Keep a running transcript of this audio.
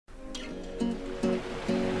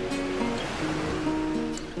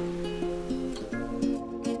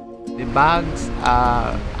bags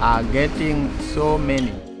are getting so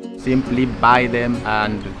many. Simply buy them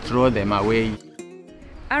and throw them away.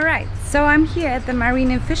 Alright, so I'm here at the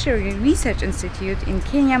Marine and Fishery Research Institute in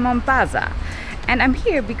Kenya, Mombasa. And I'm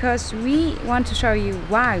here because we want to show you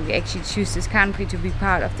why we actually choose this country to be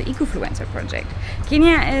part of the Ecofluencer project.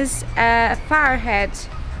 Kenya is far ahead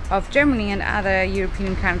of Germany and other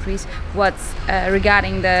European countries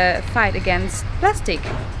regarding the fight against plastic.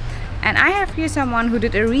 And I have here someone who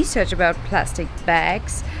did a research about plastic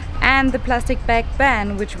bags and the plastic bag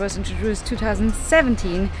ban, which was introduced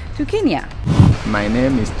 2017 to Kenya. My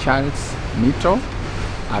name is Charles Mitto,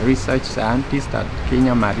 a research scientist at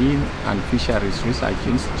Kenya Marine and Fisheries Research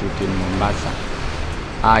Institute in Mombasa.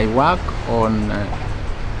 I work on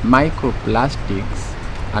microplastics,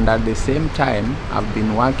 and at the same time I've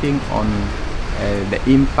been working on the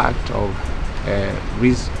impact of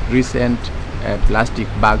recent plastic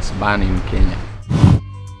bags ban in Kenya.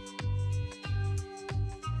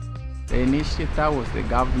 The initiator was the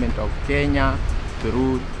government of Kenya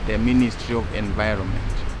through the Ministry of Environment.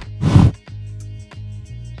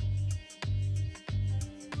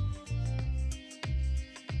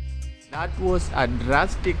 That was a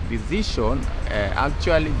drastic decision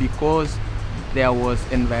actually because there was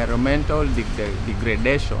environmental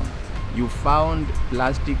degradation. You found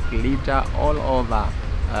plastic litter all over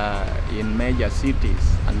in major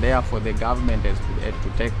cities, and therefore the government had to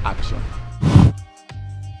take action.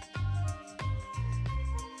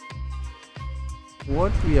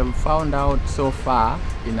 What we have found out so far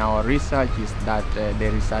in our research is that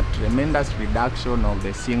there is a tremendous reduction of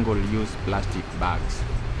the single-use plastic bags.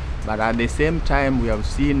 But at the same time, we have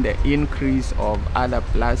seen the increase of other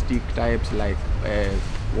plastic types like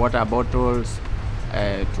water bottles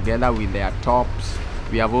together with their tops.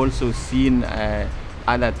 We have also seen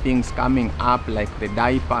other things coming up like the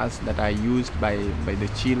diapers that are used by the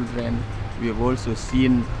children. We have also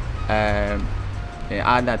seen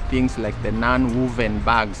other things like the non-woven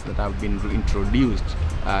bags that have been introduced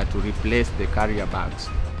to replace the carrier bags.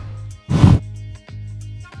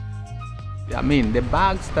 I mean, the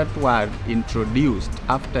bags that were introduced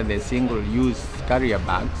after the single-use carrier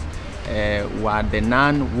bags were the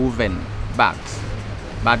non-woven bags.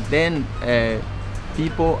 But then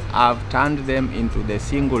people have turned them into the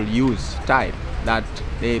single-use type that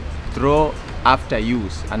they throw after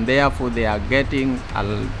use, and therefore we are getting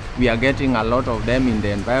a lot of them in the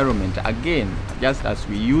environment again, just as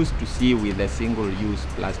we used to see with the single-use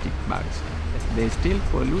plastic bags. They still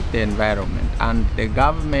pollute the environment, and the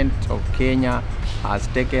government of Kenya has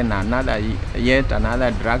taken yet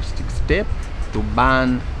another drastic step to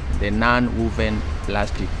ban the non-woven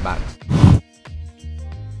plastic bags.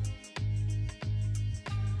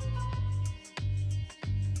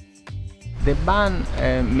 The ban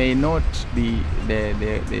may not be the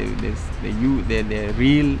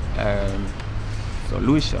real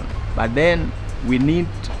solution, but then we need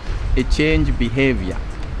a change behavior.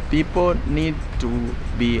 People need to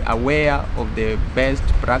be aware of the best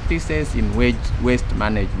practices in waste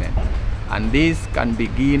management, and this can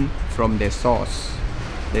begin from the source.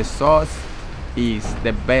 The source is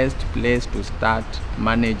the best place to start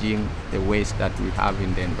managing the waste that we have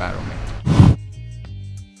in the environment.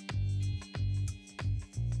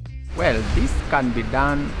 Well, this can be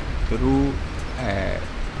done through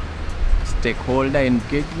stakeholder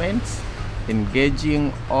engagements,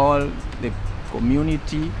 engaging all the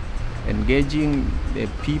community, engaging the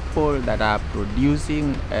people that are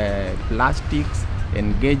producing plastics,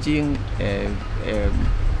 engaging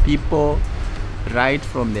people right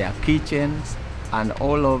from their kitchens and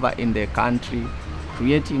all over in the country,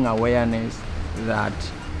 creating awareness that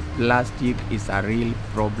plastic is a real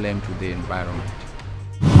problem to the environment.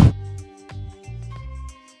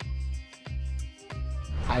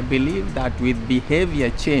 I believe that with behavior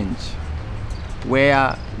change,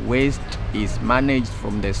 where waste is managed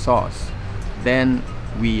from the source, then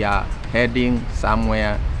we are heading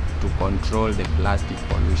somewhere to control the plastic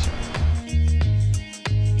pollution.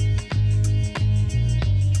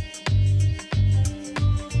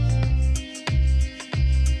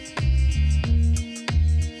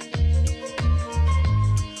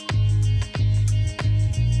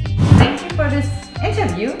 Thank you for this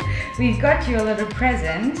interview. We got you a little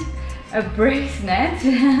present, a bracelet.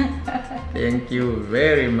 Thank you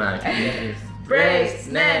very much. Yes.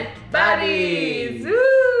 Bracenet buddies!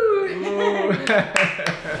 Woo!